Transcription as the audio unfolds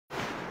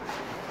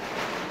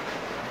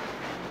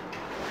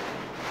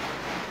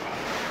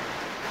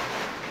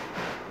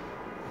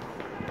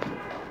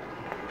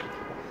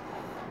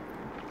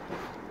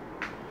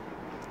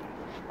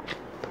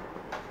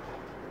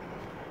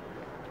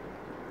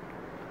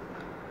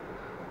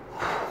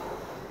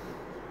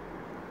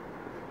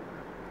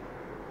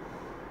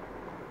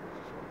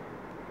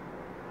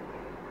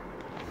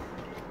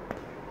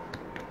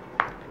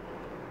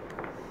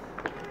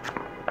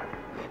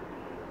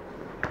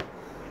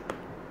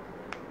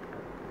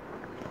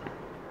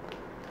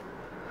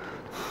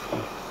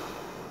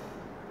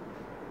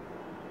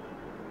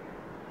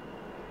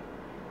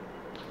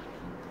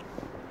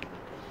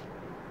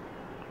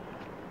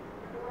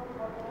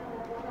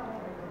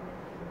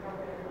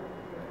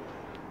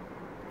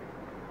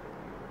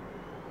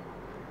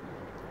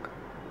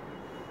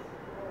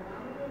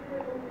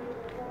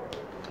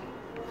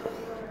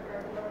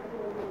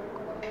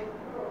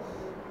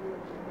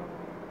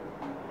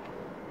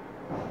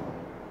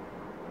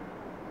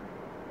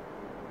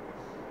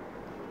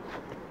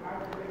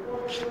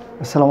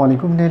আসসালামু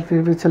আলাইকুম। Nail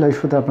fabrics live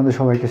শোতে আপনাদের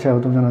সবাইকে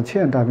স্বাগতম জানাচ্ছি।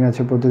 অ্যান্ড আমি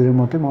আছি প্রতিদিনের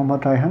মতো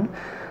মোহাম্মদ রায়হান।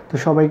 তো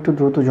সবাই একটু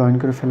দ্রুত জয়েন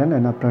করে ফেলেন।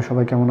 অ্যান্ড আপনারা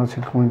সবাই কেমন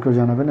আছেন কমেন্ট করে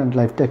জানাবেন। অ্যান্ড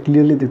লাইভটা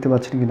ক্লিয়ারলি দেখতে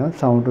পাচ্ছেন কিনা,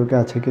 সাউন্ড ওকে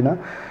আছে কিনা,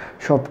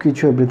 সব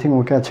কিছু এভরিথিং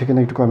ওকে আছে কিনা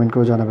একটু কমেন্ট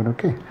করে জানাবেন।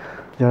 ওকে,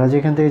 যারা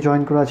যেখান থেকে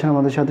জয়েন করে আছেন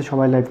আমাদের সাথে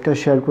সবাই লাইভটা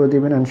শেয়ার করে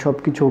দেবেন। অ্যান্ড সব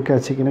কিছু ওকে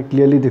আছে কিনা,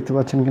 ক্লিয়ারলি দেখতে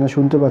পাচ্ছেন কিনা,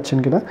 শুনতে পাচ্ছেন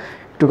কিনা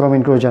একটু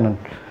কমেন্ট করে জানান।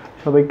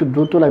 সবাই একটু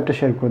দ্রুত লাইভটা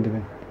শেয়ার করে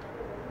দেবেন।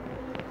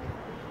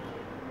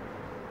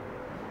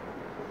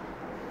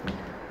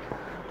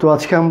 তো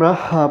আজকে আমরা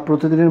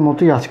প্রতিদিনের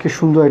মতোই আজকে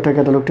সুন্দর একটা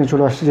ক্যাটালগ নিয়ে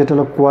চলে আসছি, যেটা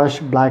হলো quash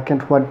black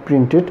and white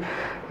printed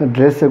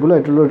dress. এগুলো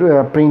এটা হলো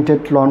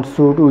প্রিন্টেড লন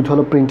স্যুট উইথ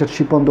হলো প্রিন্টেড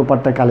শিপন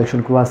দোপাট্টা কালেকশন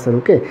কোয়াশের।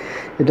 ওকে,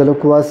 এটা হলো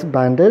কোয়াশ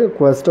ব্র্যান্ডের।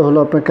 কোয়াশটা হলো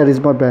আপনার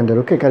কারিজমা ব্র্যান্ডের।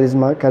 ওকে,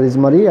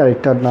 কারিজমারই আর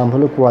একটার নাম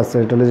হলো কোয়াশের।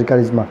 এটা হলো যে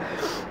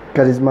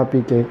কারিজমা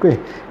পিকে। ওকে,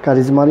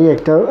 কারিজমারই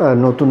একটা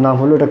নতুন নাম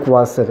হলো এটা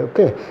কোয়াশের।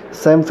 ওকে,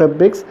 সেম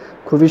ফেব্রিক্স,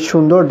 খুবই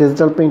সুন্দর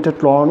ডিজিটাল প্রিন্টেড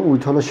লন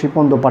উইথ হলো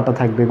শিপন দোপাট্টা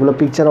থাকবে। এগুলো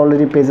পিকচার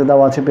অলরেডি পেজে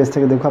দেওয়া আছে, পেজ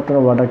থেকে দেখো আপনারা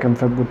অর্ডার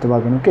কনফার্ম করতে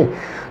পারবেন। ওকে,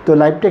 তো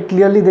লাইভটা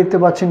ক্লিয়ারলি দেখতে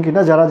পাচ্ছেন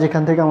কিনা, যারা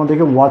যেখান থেকে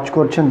আমাদেরকে ওয়াচ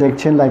করছেন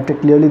দেখছেন, লাইভটা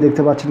ক্লিয়ারলি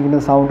দেখতে পাচ্ছেন কিনা,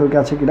 সাউন্ড ওকে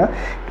আছে কিনা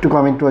একটু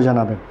কমেন্ট করে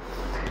জানাবেন।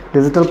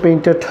 ডিজিটাল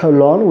প্রিন্টেড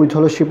লন উইথ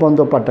হলো Shipon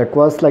dupatta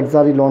quash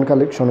luxury loan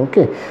collection.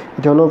 ওকে,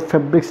 এটা হলো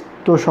ফেব্রিক্স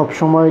তো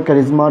সবসময়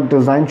কারিজমার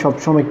ডিজাইন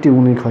সবসময় একটি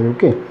ইউনিক হয়।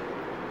 ওকে,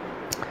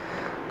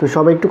 তো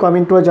সবাই একটু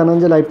কমেন্ট করে জানান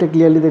যে লাইভটা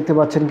ক্লিয়ারলি দেখতে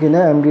পাচ্ছেন কি না।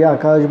 এমডি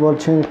আকাশ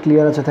বলছেন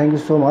ক্লিয়ার আছে, থ্যাংক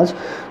ইউ সো মাচ।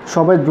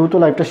 সবাই দ্রুত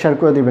লাইভটা শেয়ার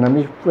করে দেবেন।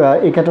 আমি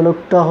এই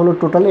ক্যাটালগটা হলো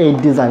টোটাল 8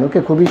 ডিজাইন। ওকে,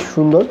 খুবই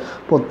সুন্দর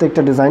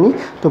প্রত্যেকটা ডিজাইনই।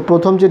 তো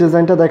প্রথম যে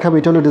ডিজাইনটা দেখাবো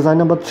এটা হলো ডিজাইন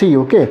নাম্বার 3।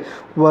 ওকে,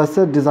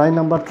 ওয়াসের ডিজাইন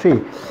নাম্বার 3।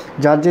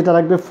 যার যেটা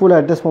লাগবে ফুল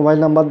অ্যাড্রেস মোবাইল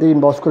নাম্বার দিয়ে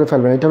ইনবক্স করে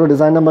ফেলবেন। এটা হলো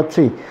ডিজাইন নাম্বার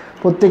 3।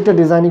 প্রত্যেকটা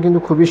ডিজাইনই কিন্তু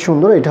খুবই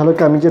সুন্দর। এটা হলো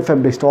কামিজের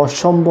ফ্যাব্রিক্সটা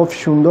অসম্ভব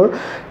সুন্দর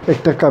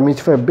একটা কামিজ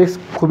ফ্যাব্রিক্স,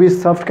 খুবই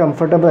সফট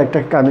কমফোর্টেবল একটা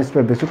কামিজ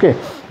ফ্যাব্রিক্স। ওকে,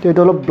 তো এটা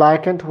হলো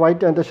ব্ল্যাক অ্যান্ড হোয়াইট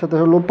অ্যান্ড এর সাথে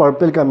হলো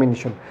পার্পেল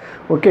কম্বিনেশন।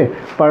 ওকে,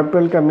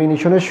 পার্পেল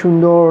কম্বিনেশনের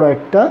সুন্দর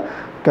একটা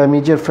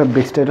কামিজের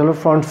ফ্যাব্রিক্সটা। এটা হলো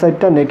ফ্রন্ট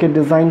সাইডটা, নেকের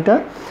ডিজাইনটা,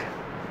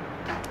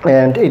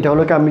 অ্যান্ড এটা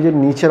হলো কামিজের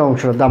নিচের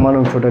অংশটা, দামান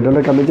অংশটা। এটা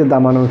হলো কামিজের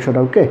দামান অংশটা।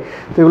 ওকে,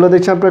 তো এগুলো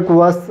দেখছেন আপনার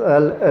quash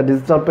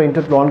digital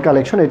printed loan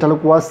collection. এটা হলো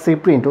কোয়াশ সি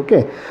প্রিন্ট। ওকে,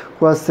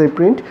 কোয়াশ সি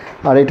প্রিন্ট।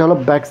 আর এটা হলো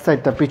ব্যাক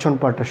সাইডটা, পিছন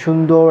পার্টটা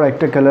সুন্দর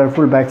একটা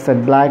colourful back side,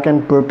 black and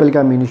purple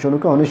combination.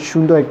 ওকে, অনেক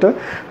সুন্দর একটা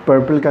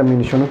পার্পেল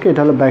কম্বিনেশন। ওকে,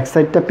 এটা হলো ব্যাক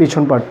সাইডটা,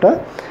 পিছন পার্টটা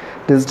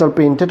ডিজিটাল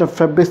প্রিন্টেড। আর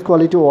ফ্যাব্রিক্স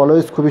কোয়ালিটি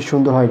অলওয়েজ খুবই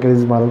সুন্দর হয়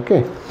কারিজমার। ওকে,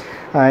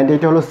 অ্যান্ড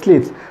এটা হলো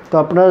স্লিভস। তো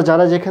আপনারা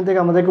যারা যেখান থেকে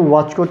আমাদেরকে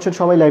ওয়াচ করছেন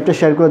সবাই লাইভটা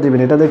শেয়ার করে দেবেন।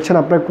 এটা দেখছেন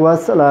আপনার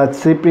quash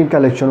C print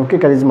collection. Okay,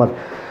 কারিজমার।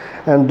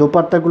 And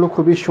দোপাট্টাগুলো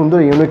খুবই সুন্দর,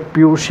 ইউনিক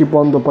পিওর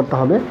শিপন দোপাট্টা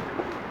হবে।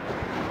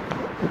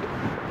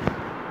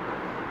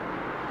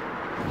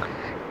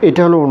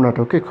 এটা হলো ওড়নাটা।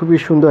 ওকে, খুবই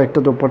সুন্দর একটা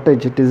দোপাট্টা, এই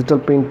যে ডিজিটাল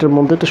প্রিন্টের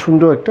মধ্যে একটা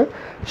সুন্দর একটা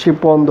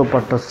শিপন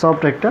দোপাট্টা,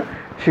 সফট একটা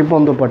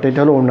শিপন দোপাট্টা। এটা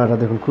হলো ওড়নাটা,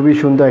 দেখুন খুবই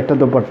সুন্দর একটা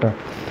দোপাট্টা,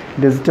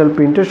 ডিজিটাল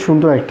প্রিন্টের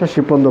সুন্দর একটা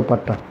শিপন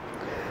দোপাট্টা।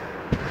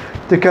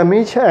 তো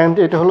কামিজ অ্যান্ড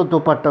এটা হলো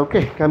দোপাট্টা।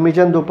 ওকে, কামিজ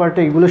অ্যান্ড দোপাট্টা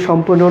এগুলো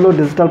সম্পূর্ণ হলো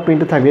ডিজিটাল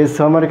প্রিন্টে থাকবে। এই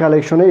সামার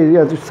কালেকশনে, এই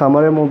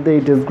সামারের মধ্যে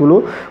এই ড্রেসগুলো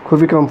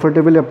খুবই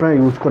কমফোর্টেবলি আপনারা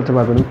ইউজ করতে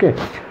পারবেন। ওকে,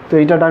 তো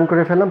এইটা ডান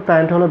করে ফেললাম।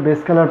 প্যান্ট হলো base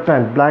colour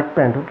pant, black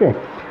pant. ওকে,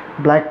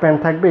 ব্ল্যাক প্যান্ট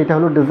থাকবে। এটা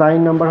হলো ডিজাইন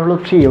নাম্বার হলো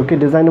 3। ওকে,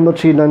 ডিজাইন নাম্বার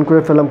 3 ডান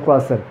করে ফেললাম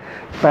কোয়াশের।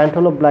 প্যান্ট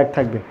হলো ব্ল্যাক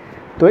থাকবে।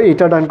 তো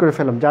এইটা ডান করে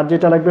ফেললাম। যার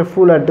যেটা লাগবে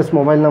ফুল অ্যাড্রেস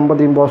মোবাইল নাম্বার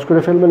দিয়ে ইনবক্স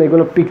করে ফেলবেন।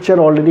 এগুলো পিকচার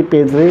অলরেডি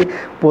পেজে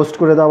পোস্ট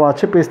করে দেওয়া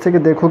আছে, পেজ থেকে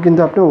দেখো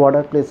কিন্তু আপনি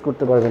অর্ডার প্লেস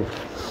করতে পারবেন।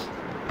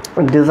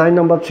 ডিজাইন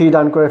নাম্বার 3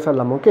 ডান করে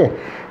ফেললাম। ওকে,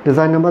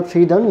 ডিজাইন নাম্বার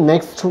 3 ডান।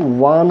 নেক্সট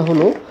ওয়ান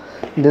হলো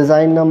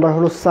ডিজাইন নাম্বার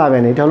হলো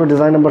 7। এটা হলো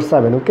ডিজাইন নাম্বার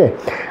 7। ওকে,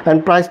 অ্যান্ড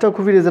প্রাইসটাও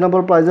খুবই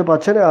রিজনেবল প্রাইসে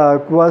পাচ্ছেন।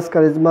 কোয়াশ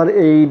কারিজমার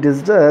এই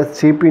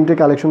সি প্রিন্টের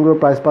কালেকশনগুলোর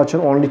প্রাইস পাচ্ছেন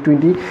অনলি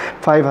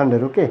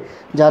 2500। ওকে,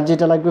 যার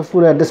যেটা লাগবে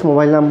ফুল অ্যাড্রেস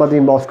মোবাইল নাম্বার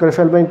দিয়ে ইনবক্স করে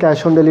ফেলবেন। ক্যাশ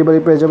অন ডেলিভারি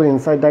পেয়ে যাবেন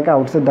ইনসাইড ঢাকা,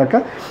 আউটসাইড ঢাকা,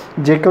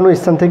 যে কোনো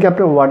স্থান থেকে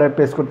আপনি অর্ডার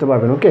প্লেস করতে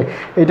পারবেন। ওকে,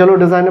 এটা হলো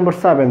ডিজাইন নাম্বার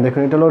 7।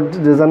 দেখুন এটা হলো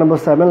design number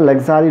 7,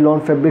 luxury loan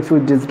fabrics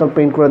with digital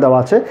print করে দেওয়া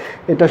আছে।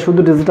 এটা শুধু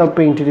ডিজিটাল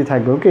প্রিন্টেডই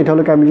থাকবে। ওকে, এটা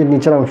হলো কামিজের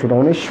নিচের অংশটা,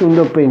 অনেক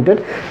সুন্দর প্রিন্টেড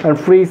অ্যান্ড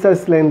ফ্রি সাইজ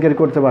লেন্থের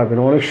করতে পারবেন,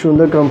 অনেক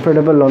সুন্দর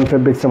কমফোর্টেবল লন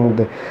ফেব্রিক্সের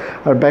মধ্যে।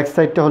 আর ব্যাক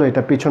সাইডটা হলো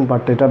এটা, পিছন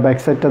পার্টটা। এটা ব্যাক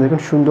সাইডটা দেখুন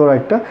সুন্দর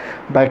একটা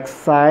ব্যাক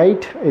সাইড।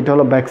 এটা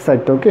হলো ব্যাক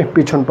সাইডটা। ওকে,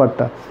 পিছন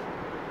পার্টটা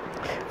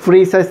ফ্রি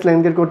সাইজ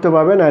লেন্থের করতে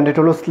পারবেন। অ্যান্ড এটা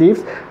হলো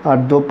স্লিভস। আর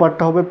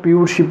দোপাট্টা হবে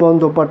pure Shipon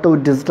dupatta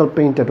with digital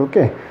printed.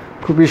 ওকে,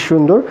 খুবই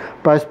সুন্দর।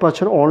 প্রাইস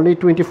পাচ্ছেন অনলি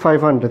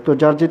 2500। তো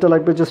যার যেটা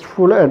লাগবে just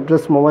full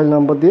address mobile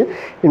number দিয়ে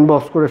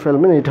ইনবক্স করে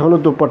ফেলবেন। এটা হলো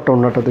দোপাট্টা,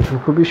 ওড়নাটা দেখুন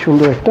খুবই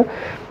সুন্দর একটা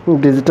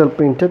ডিজিটাল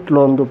প্রিন্টেড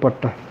লন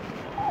দোপাট্টা।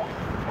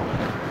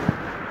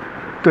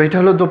 তো এটা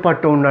হলো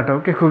দোপাট্টা, ওড়নাটা।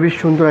 ওকে, খুবই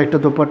সুন্দর একটা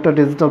dupatta,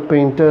 digital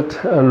printed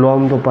loan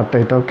dupatta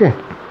এটা। ওকে,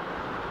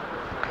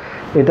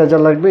 এটা যা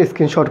লাগবে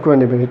স্ক্রিনশট করে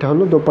নেবেন। এটা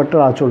হলো দোপাট্টার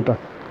আঁচলটা।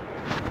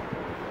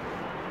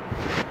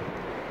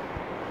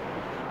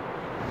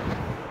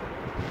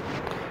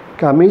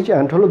 কামিজ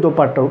অ্যান্ড হলো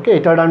দোপাট্টা। ওকে,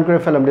 এটা ডান করে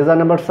ফেলাম ডিজাইন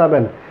নাম্বার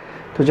 7।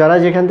 তো যারা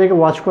যেখান থেকে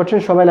ওয়াচ করছেন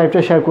সবাই লাইভটা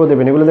শেয়ার করে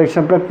দেবেন। এগুলো দেখছেন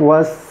আপনার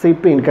quash C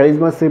print,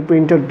 charisma C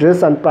প্রিন্টের ড্রেস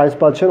অ্যান্ড প্রাইস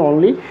পাচ্ছেন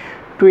অনলি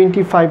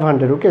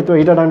 2500, ওকে। তো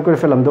এটা ডান করে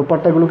ফেললাম,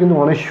 দোপাট্টাগুলো কিন্তু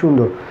অনেক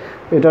সুন্দর,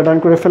 এটা ডান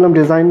করে ফেললাম।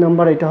 ডিজাইন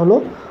নাম্বার এটা হলো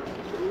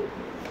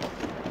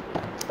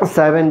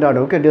 7 ডান,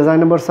 ওকে, ডিজাইন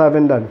নাম্বার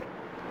 7 ডান,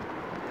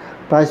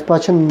 প্রাইস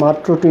পাচ্ছেন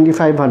মাত্র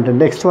 2500।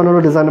 নেক্সট ওয়ান হলো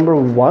ডিজাইন নাম্বার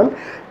 1,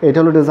 এটা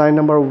হলো ডিজাইন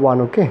নাম্বার 1,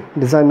 ওকে,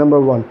 ডিজাইন নাম্বার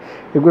 1।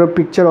 এগুলো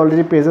পিকচার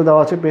অলরেডি পেজে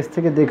দেওয়া আছে, পেজ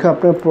থেকে দেখে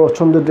আপনার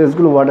পছন্দের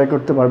ড্রেসগুলো অর্ডার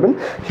করতে পারবেন।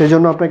 সেই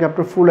জন্য আপনাকে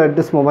আপনার ফুল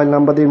অ্যাড্রেস, মোবাইল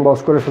নাম্বার দিয়ে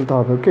ইনবক্স করে ফেলতে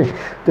হবে, ওকে।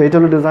 তো এটা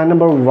হলো ডিজাইন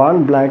নাম্বার 1,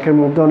 ব্ল্যাকের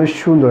মধ্যে অনেক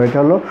সুন্দর। এটা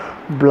হলো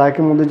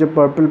ব্ল্যাকের মধ্যে যে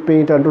পার্পল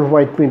পেইন্ট আর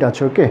হোয়াইট পেইন্ট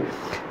আছে, ওকে।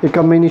 এই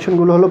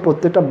কম্বিনেশনগুলো হলো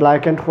প্রত্যেকটা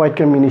ব্ল্যাক অ্যান্ড হোয়াইট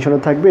কম্বিনেশনে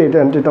থাকবে।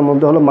 এটার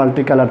মধ্যে হলো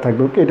মাল্টি কালার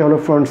থাকবে, ওকে। এটা হলো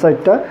ফ্রন্ট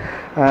সাইডটা,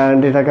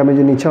 অ্যান্ড এটাকে আমি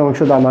যে নিচের অংশ,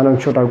 দামান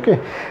অংশটা, ওকে।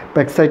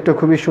 ব্যাক সাইডটা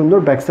খুবই সুন্দর,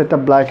 ব্যাক সাইডটা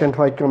ব্ল্যাক অ্যান্ড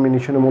হোয়াইট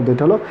কম্বিনেশনের মধ্যে।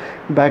 এটা হলো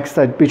ব্যাক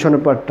সাইড,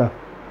 পিছনের পার্টটা।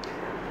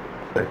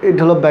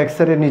 এটা হলো ব্যাক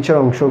সাইডের নিচের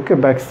অংশ, ওকে,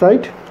 ব্যাক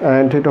সাইড।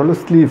 অ্যান্ড এটা হলো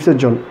স্লিভসের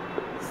জন্য,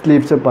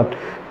 স্লিভসের পার্ট।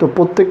 তো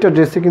প্রত্যেকটা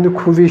ড্রেসে কিন্তু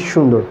খুবই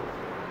সুন্দর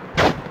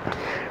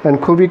অ্যান্ড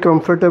খুবই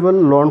কমফোর্টেবল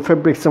লন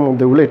ফেব্রিক্সের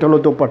মধ্যে এগুলো। এটা হলো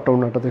দোপাট্টা,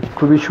 ওনাটাতে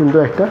খুবই সুন্দর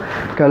একটা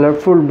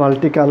কালারফুল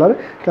মাল্টি কালার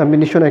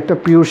কম্বিনেশন, একটা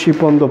পিওর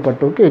শিপন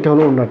দোপাট্টা, ওকে। এটা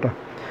হলো ওনাটা,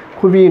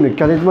 খুবই ইউনিক।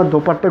 কারিজমার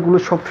দোপাট্টাগুলো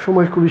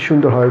সবসময় খুবই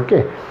সুন্দর হয়, ওকে।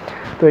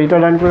 তো এটা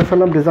ডান করে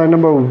ফেললাম, ডিজাইন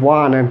নাম্বার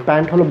 1, অ্যান্ড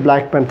প্যান্ট হলো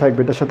ব্ল্যাক প্যান্ট থাকবে,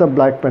 এটার সাথে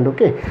ব্ল্যাক প্যান্ট,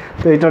 ওকে।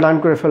 তো এটা ডান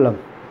করে ফেললাম।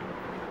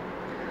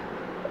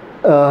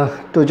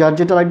 তো যার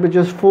যেটা লাগবে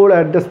just full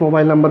address,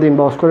 mobile number দিয়ে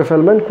ইনবক্স করে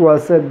ফেলবেন।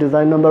 কুয়াসের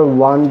ডিজাইন নাম্বার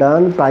 1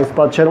 ডান, প্রাইস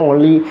পাচ্ছেন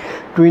অনলি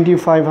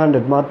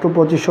 2500, মাত্র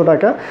 2500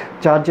 টাকা।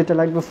 যার যেটা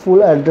লাগবে ফুল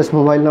অ্যাড্রেস,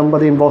 মোবাইল নাম্বার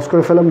দিয়ে ইনবক্স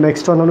করে ফেললাম।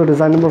 নেক্সট ওয়ান হলো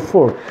ডিজাইন নাম্বার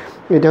 4,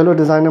 এটা হলো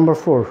ডিজাইন নাম্বার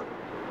 4।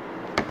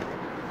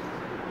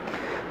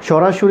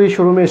 সরাসরি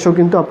শোরুমে এসেও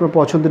কিন্তু আপনার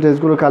পছন্দের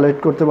ড্রেসগুলো কালেক্ট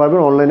করতে পারবেন,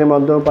 অনলাইনের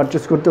মাধ্যমে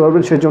পারচেস করতে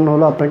পারবেন। সেই জন্য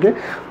হলো আপনাকে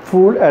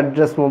ফুল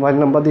অ্যাড্রেস, মোবাইল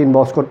নাম্বার দিয়ে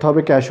ইনবক্স করতে হবে,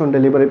 ক্যাশ অন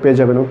ডেলিভারি পেয়ে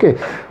যাবেন, ওকে।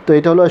 তো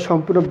এটা হলো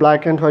সম্পূর্ণ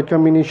ব্ল্যাক অ্যান্ড হোয়াইট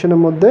কম্বিনেশনের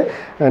মধ্যে,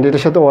 অ্যান্ড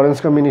এটার সাথে অরেঞ্জ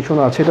কম্বিনেশন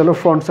আছে। এটা হলো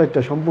ফ্রন্ট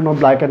সাইডটা সম্পূর্ণ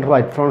ব্ল্যাক অ্যান্ড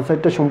হোয়াইট, ফ্রন্ট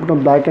সাইডটা সম্পূর্ণ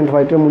ব্ল্যাক অ্যান্ড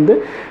হোয়াইটের মধ্যে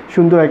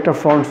সুন্দর একটা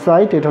ফ্রন্ট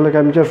সাইড। এটা হলো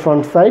ক্যামিজের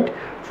front side,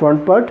 front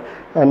part.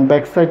 And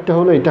back সাইডটা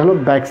হলো, এটা হলো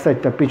ব্যাক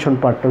সাইডটা, পিছন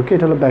পার্টটা, ওকে।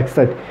 এটা হলো ব্যাক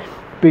সাইড,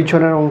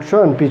 পিছনের অংশ।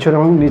 অ্যান্ড পিছনের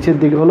অংশ নিচের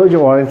দিকে হলো যে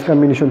অরেঞ্জ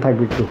কম্বিনেশন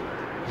থাকবে একটু,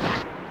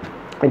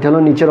 এটা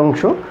হলো নিচের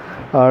অংশ।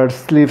 আর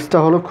স্লিভসটা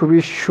হলো খুবই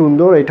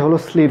সুন্দর, এটা হলো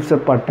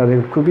স্লিভসের পার্টটা,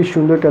 খুবই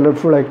সুন্দর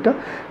কালারফুল একটা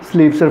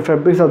স্লিভসের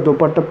ফ্যাব্রিক্স। আর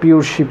দোপাট্টা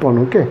পিওর শিপন,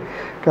 ওকে,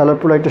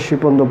 কালারফুল একটা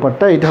শিপন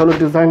দোপাট্টা। এটা হলো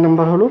ডিজাইন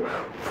নাম্বার হলো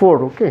 4,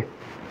 ওকে।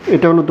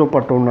 এটা হলো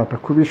দোপাট্টা, ওনাটা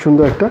খুবই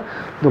সুন্দর একটা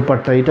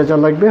দোপাট্টা। এটা যা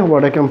লাগবে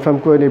অর্ডার কনফার্ম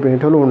করে নেবেন।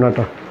 এটা হলো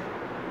ওনাটা,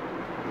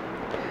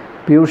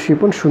 পিওর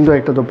শিপন, সুন্দর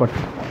একটা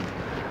দোপাট্টা।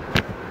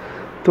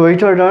 তো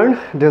এইটা ডান,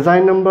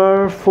 ডিজাইন নাম্বার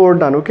 4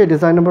 ডান, ওকে,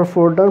 ডিজাইন নাম্বার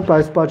 4 ডান,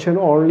 প্রাইস পাচ্ছেন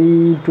অনলি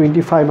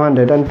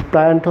 2500। অ্যান্ড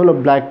প্যান্ট হলো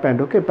ব্ল্যাক প্যান্ট,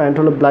 ওকে, প্যান্ট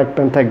হলো ব্ল্যাক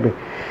প্যান্ট থাকবে।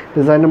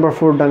 ডিজাইন নাম্বার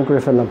 4 ডান করে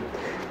ফেললাম।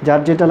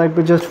 যার যেটা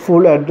লাগবে just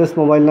full address,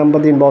 mobile number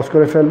দিয়ে ইনবক্স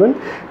করে ফেলবেন।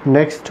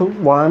 নেক্সট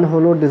ওয়ান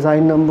হলো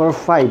ডিজাইন নাম্বার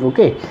 5,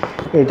 ওকে।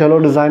 এটা হলো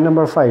ডিজাইন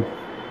নাম্বার 5।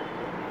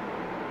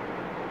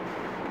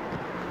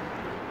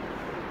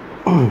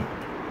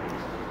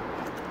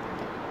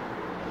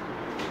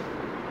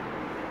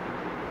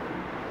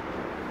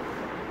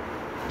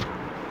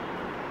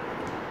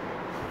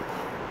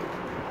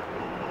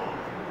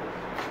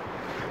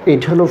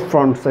 এটা হলো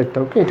ফ্রন্ট সাইডটা,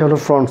 ওকে। এটা হলো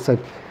front side,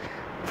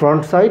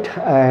 front side.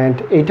 And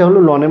এইটা হলো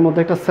লনের মধ্যে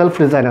একটা সেলফ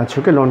ডিজাইন আছে,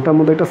 ওকে। লনটার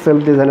মধ্যে একটা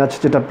সেলফ ডিজাইন আছে,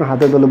 যেটা আপনার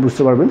হাতে ধরলে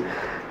বুঝতে পারবেন।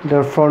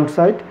 এটার ফ্রন্ট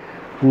সাইড,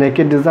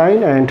 নেকের ডিজাইন।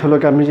 অ্যান্ড হলো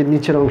কামিজের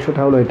নিচের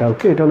অংশটা হলো এটা,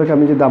 ওকে। এটা হলো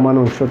কামিজের দামান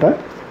অংশটা,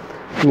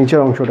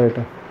 নিচের অংশটা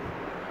এটা।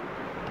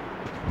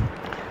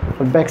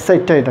 ব্যাক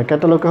সাইডটা এটা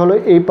ক্যাটালগে হলো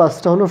এই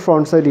পাঁচটা হলো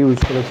ফ্রন্ট সাইড ইউজ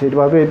করেছে,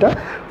 এইভাবে এটা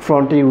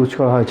ফ্রন্টে ইউজ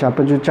করা হয়েছে।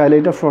 আপনি যদি চাইলে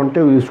এটা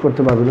ফ্রন্টেও ইউজ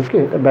করতে পারবেন, ওকে।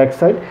 এটা ব্যাক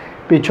সাইড,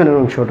 পিছনের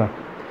অংশটা,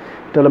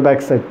 এটা হলো ব্যাক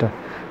সাইডটা।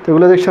 তো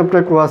এগুলো দেখছি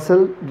আপনার কোয়াসেল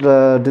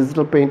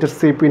digital পেইন্টের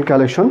C-Print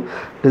collection,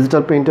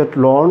 digital painted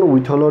loan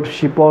with হলো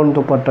শিপন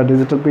দোপাট্টা,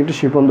 ডিজিটাল পেইন্টের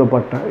শিপন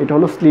দোপাট্টা। এটা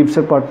হলো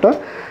স্লিভসের পার্টটা,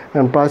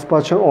 অ্যান্ড প্রাইস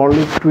পাচ্ছেন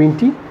only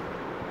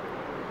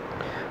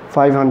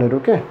 2500,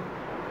 okay.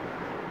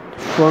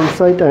 Front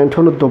side and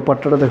হলো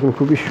দোপাট্টাটা দেখুন,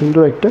 খুবই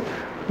সুন্দর একটা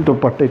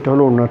দোপাট্টা। এটা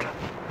হলো ওনাটা,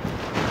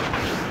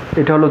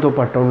 এটা হলো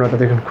দোপাট্টা, ওনাটা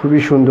দেখুন খুবই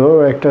সুন্দর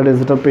একটা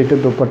ডিজিটাল পেইন্টের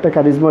দোপাট্টা।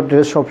 কারিজমার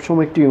ড্রেস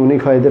সবসময় একটু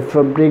ইউনিক হয়, এদের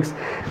ফেব্রিক্স,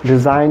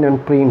 ডিজাইন অ্যান্ড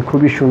প্রিন্ট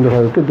খুবই সুন্দর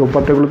হয়, ওকে।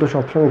 দোপাট্টাগুলো তো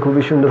সবসময়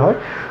খুবই সুন্দর হয়।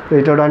 তো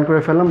এটা ডান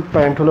করে ফেললাম।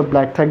 প্যান্ট হলো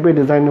ব্ল্যাক থাকবে,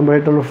 ডিজাইন নাম্বার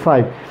এটা হলো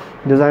 5,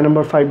 ডিজাইন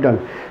নাম্বার 5 ডান।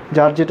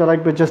 যার যেটা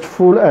লাগবে just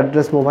full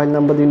address, mobile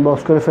number দিয়ে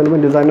ইনবক্স করে ফেলবেন।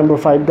 ডিজাইন নাম্বার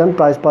 5 ডান,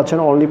 প্রাইস পাচ্ছেন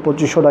অনলি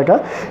 2500 টাকা।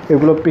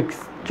 এগুলো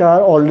পিকচার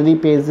অলরেডি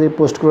পেজে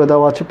পোস্ট করে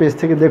দেওয়া আছে, পেজ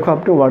থেকে দেখো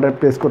আপনি অর্ডার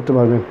প্লেস করতে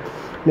পারবেন।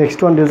 Next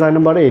one design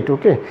number 8,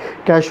 okay.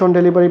 Cash on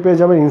delivery পেয়ে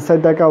যাবেন, ইনসাইড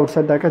ঢাকা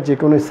আউটসাইড ঢাকা যে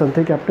কোনো স্থান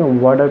থেকে আপনি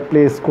অর্ডার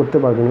প্লেস করতে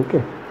পারবেন, ওকে।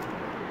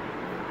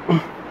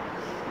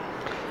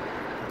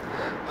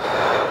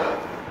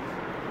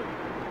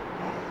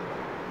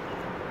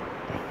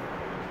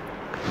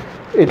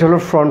 এটা হলো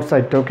ফ্রন্ট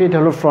সাইডটা, ওকে। এটা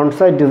হলো ফ্রন্ট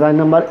সাইড, ডিজাইন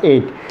নাম্বার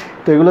 8।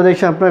 তো এগুলো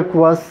দেখছি আপনার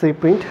QAUS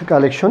C-Print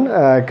কালেকশন,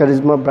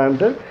 কারিজমা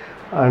ব্র্যান্ডের।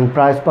 অ্যান্ড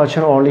প্রাইস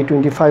পাচ্ছেন অনলি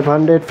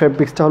 2500।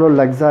 ফেব্রিক্সটা হলো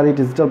luxury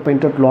digital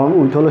painted long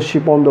with হলো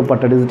শিপন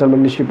দোপাট্টা, ডিজিটাল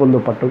পেইন্টেড শিপন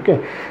দোপাট্টা, ওকে।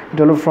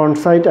 এটা হলো ফ্রন্ট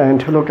সাইড। অ্যান্ড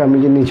হলো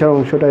কামিজের নিচের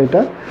অংশটা,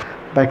 এটা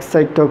ব্যাক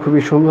সাইডটাও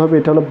খুবই সুন্দর হবে।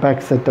 এটা হলো ব্যাক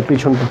সাইডটা,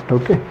 পিছন পার্টটা।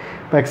 ওকে,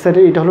 ব্যাক সাইডে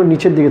এটা হলো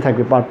নিচের দিকে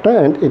থাকবে পার্টটা,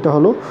 অ্যান্ড এটা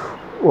হলো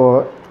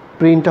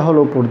প্রিন্টটা হলো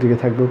উপর দিকে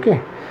থাকবে। ওকে,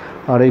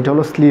 আর এটা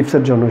হলো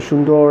স্লিভসের জন্য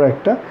সুন্দর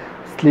একটা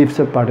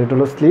স্লিভসের পার্ট। এটা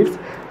হলো স্লিভস,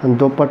 অ্যান্ড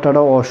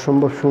দোপাট্টাটাও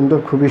অসম্ভব সুন্দর,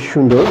 খুবই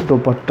সুন্দর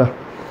দোপাট্টা।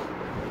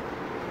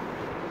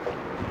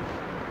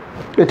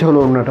 এটা হলো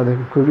ওড়নাটা,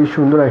 দেখুন খুবই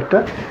সুন্দর একটা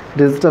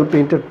ডিজিটাল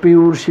প্রিন্টের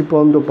পিওর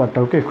শিপন দোপাট্টা।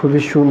 ওকে,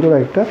 খুবই সুন্দর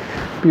একটা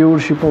পিওর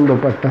শিপন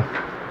দোপাট্টা।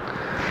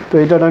 তো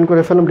এটা ডান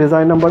করে ফেলাম,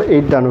 ডিজাইন নাম্বার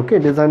 8 ডান। ওকে,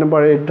 ডিজাইন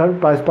নাম্বার 8 ডান।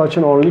 প্রাইস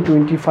পাচ্ছেন অনলি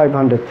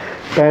 2500।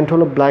 প্যান্ট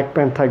হলো ব্ল্যাক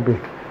প্যান্ট থাকবে,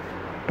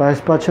 প্রাইস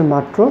পাচ্ছেন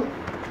মাত্র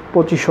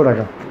 2500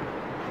 টাকা।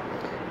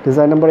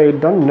 ডিজাইন নাম্বার 8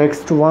 ডান।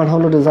 নেক্সট ওয়ান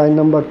হলো ডিজাইন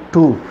নাম্বার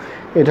 2।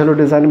 এটা হলো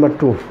ডিজাইন নাম্বার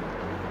 2।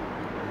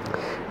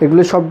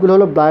 এগুলো সবগুলো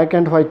হলো ব্ল্যাক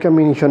অ্যান্ড হোয়াইট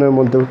কম্বিনেশনের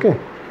মধ্যে। ওকে,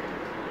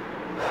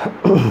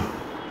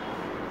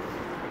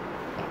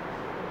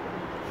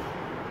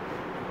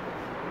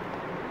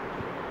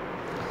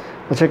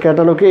 আচ্ছা,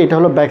 ক্যাটালগে এটা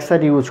হলো ব্যাক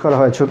সাইড ইউজ করা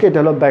হয়েছে। ওকে, এটা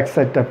হলো ব্যাক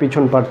সাইডটা,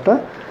 পিছন পার্টটা।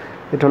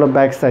 এটা হলো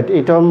ব্যাক সাইড,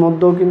 এটার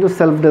মধ্যেও কিন্তু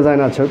সেলফ ডিজাইন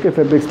আছে। ওকে,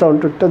 ফেব্রিক্সটা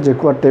অনেকটা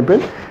জেকুয়ার টাইপের।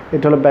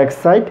 এটা হলো ব্যাক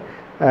সাইড,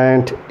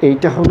 অ্যান্ড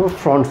এইটা হলো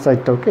ফ্রন্ট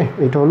সাইডটা। ওকে,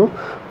 এটা হলো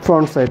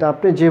ফ্রন্ট সাইড,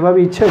 আপনি যেভাবে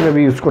ইচ্ছা এভাবে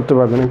ইউজ করতে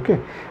পারবেন। ওকে,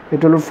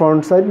 এটা হলো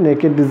ফ্রন্ট সাইড,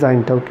 নেকের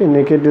ডিজাইনটা। ওকে,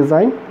 নেকের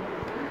ডিজাইন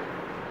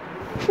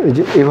এই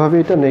যে এভাবে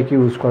এটা নেক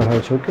ইউজ করা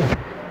হয়েছে। ওকে,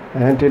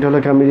 অ্যান্ড এটা হলো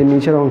কামিজের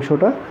নিচের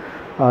অংশটা,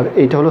 আর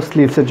এইটা হলো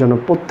স্লিভসের জন্য।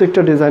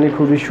 প্রত্যেকটা ডিজাইনই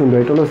খুবই সুন্দর।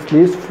 এটা হলো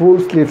স্লিভস, ফুল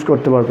স্লিভস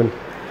করতে পারবেন।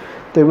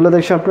 তো এগুলো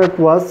দেখছি আপনার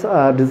কোয়াস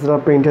digital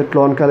printed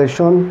loan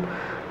collection,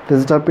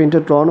 digital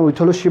printed loan with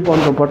হলো শিপন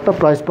দোপাট্টা।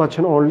 প্রাইস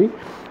পাচ্ছেন অনলি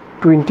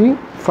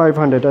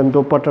 2500। অ্যান্ড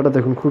দোপাট্টাটা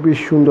দেখুন খুবই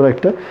সুন্দর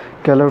একটা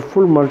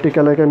কালারফুল মাল্টি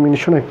কালার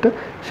কম্বিনেশন একটা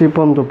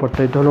শিপন দোপাট্টা।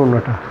 এটা হলো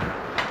ওড়নাটা,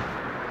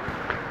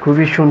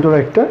 খুবই সুন্দর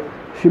একটা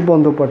শিপন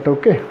দোপাট্টা।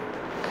 ওকে,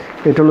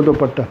 এটা হলো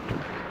দোপাট্টা।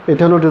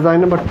 এটা হলো ডিজাইন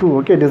নাম্বার 2।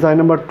 ওকে, ডিজাইন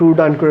নাম্বার 2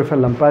 ডান করে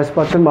ফেললাম। প্রাইস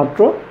পাচ্ছেন মাত্র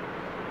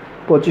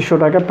 2500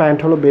 টাকা। প্যান্ট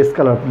হলো বেস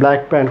কালার, ব্ল্যাক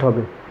প্যান্ট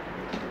হবে।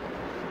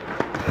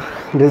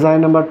 ডিজাইন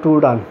নাম্বার 2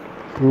 ডান।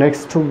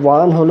 নেক্সট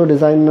ওয়ান হলো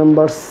ডিজাইন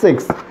নাম্বার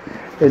 6।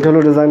 এটা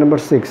হলো ডিজাইন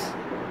নাম্বার 6।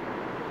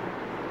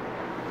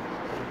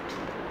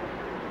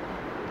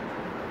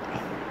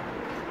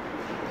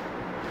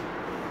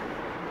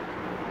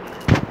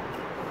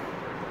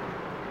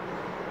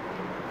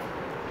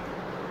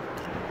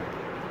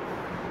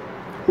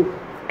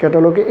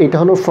 ক্যাটালগে এটা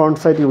হলো ফ্রন্ট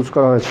সাইড ইউজ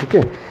করা হয়েছে।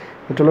 ওকে,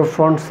 এটা হলো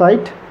ফ্রন্ট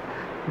সাইড,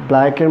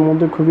 ব্ল্যাকের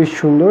মধ্যে খুবই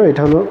সুন্দর।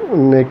 এটা হলো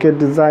নেকের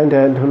ডিজাইন,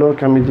 অ্যান্ড হলো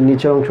কামিজের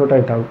নিচের অংশটা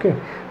এটা। ওকে,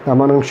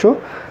 দামান অংশ।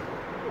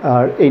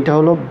 আর এইটা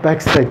হলো ব্যাক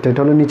সাইডটা, এটা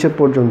হলো নিচের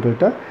পর্যন্ত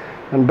এটা,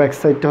 অ্যান্ড ব্যাক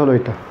সাইডটা হলো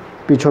এটা,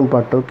 পিছন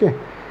পার্টটা। ওকে,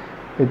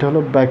 এটা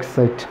হলো ব্যাক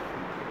সাইড,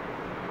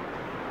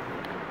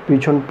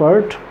 পিছন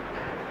পার্ট,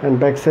 অ্যান্ড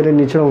ব্যাক সাইডের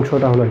নিচের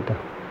অংশটা হলো এটা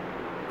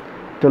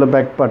হলো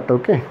ব্যাক পার্টটা।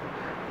 ওকে,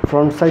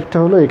 ফ্রন্ট সাইডটা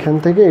হলো এখান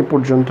থেকে এই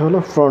পর্যন্ত হলো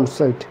ফ্রন্ট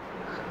সাইড।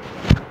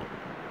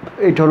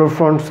 এইটা হলো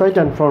ফ্রন্ট সাইড,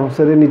 অ্যান্ড ফ্রন্ট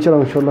সাইডের নিচের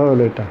অংশটা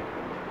হলো এটা।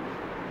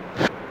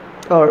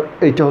 আর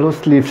এইটা হলো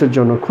স্লিভসের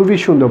জন্য, খুবই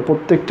সুন্দর।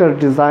 প্রত্যেকটা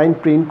ডিজাইন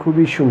প্রিন্ট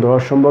খুবই সুন্দর,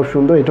 অসম্ভব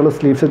সুন্দর। এটা হলো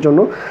স্লিভসের জন্য,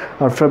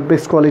 আর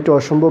ফ্যাব্রিক্স কোয়ালিটি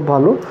অসম্ভব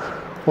ভালো,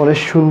 অনেক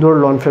সুন্দর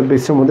লন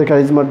ফ্যাব্রিক্সের মধ্যে।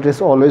 কারিজমা ড্রেস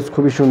অলওয়েজ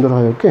খুবই সুন্দর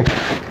হয়। ওকে,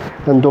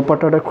 অ্যান্ড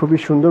দোপাট্টাটা খুবই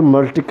সুন্দর,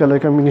 মাল্টি কালার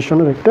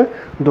কম্বিনেশনের একটা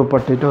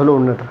দোপাট্টা। এটা হলো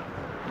ওড়নাটা,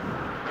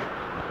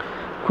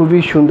 খুবই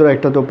সুন্দর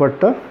একটা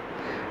দোপাট্টা।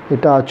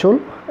 এটা আঁচল,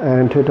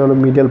 অ্যান্ড এটা হলো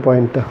মিডল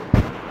পয়েন্টটা।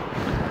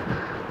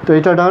 তো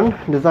এটা ডান।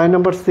 ডিজাইন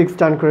নাম্বার 6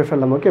 ডান করে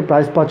ফেললাম। ওকে,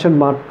 প্রাইস পাচ্ছেন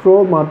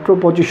মাত্র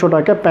 2500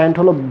 টাকা। প্যান্ট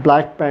হলো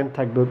ব্ল্যাক প্যান্ট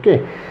থাকবে। ওকে,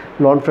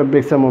 লন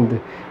ফেব্রিক্সের মধ্যে।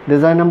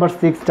 ডিজাইন নাম্বার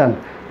 6 ডান।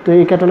 তো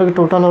এই ক্যাটালগে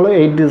টোটাল হলো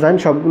 8 ডিজাইন,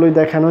 সবগুলোই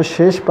দেখানো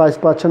শেষ। প্রাইস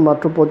পাচ্ছেন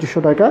মাত্র 2500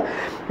 টাকা।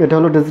 এটা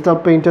হলো digital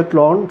printed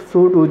loan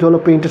sweet with হলো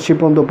printed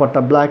Shipon dupatta,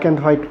 black and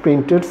white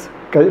printed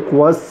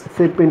কোয়াস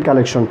C-Print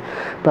কালেকশন।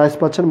 প্রাইস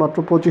পাচ্ছেন মাত্র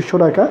 2500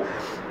 টাকা।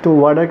 তো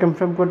অর্ডার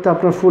কনফার্ম করতে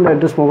আপনার ফুল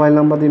অ্যাড্রেস, মোবাইল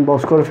নাম্বার দিয়ে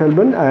ইনবক্স করে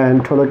ফেলবেন,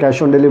 অ্যান্ড হলো ক্যাশ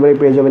অন ডেলিভারি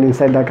পেয়ে যাবেন।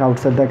 ইনসাইড ঢাকা,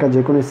 আউটসাইড ঢাকা,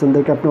 যে কোনো স্থান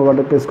থেকে আপনি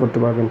অর্ডার প্লেস করতে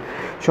পারবেন।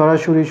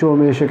 সরাসরি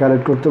শোরুমে এসে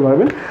কালেক্ট করতে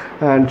পারবেন,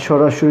 অ্যান্ড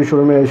সরাসরি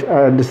শোরুমে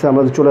অ্যাড্রেসে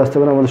আমাদের চলে আসতে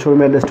পারেন। আমাদের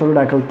শোরুমের অ্যাড্রেসটা হলো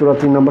ঢাকা উত্তরা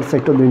 3 নম্বর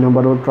সেক্টর, 2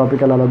 নম্বর road,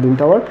 tropical Alauddin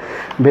tower,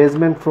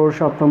 basement floor,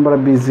 shop number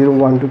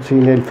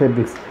B0123 nail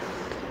fabrics.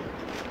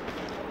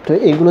 তো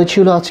এগুলো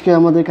ছিল আজকে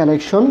আমাদের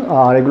কালেকশন,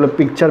 আর এগুলো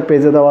পিকচার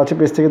পেজে দেওয়া আছে,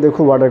 পেজ থেকে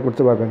দেখো অর্ডার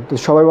করতে পারবেন। তো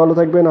সবাই ভালো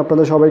থাকবেন,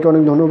 আপনাদের সবাইকে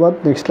অনেক ধন্যবাদ।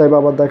 নেক্সট লাইভ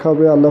আবার দেখা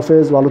হবে। আল্লাহ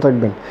হাফেজ, ভালো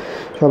থাকবেন।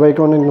 সবাইকে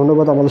অনেক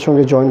ধন্যবাদ আমাদের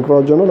সঙ্গে জয়েন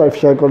করার জন্য, লাইভ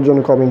শেয়ার করার জন্য,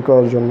 কমেন্ট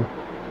করার জন্য।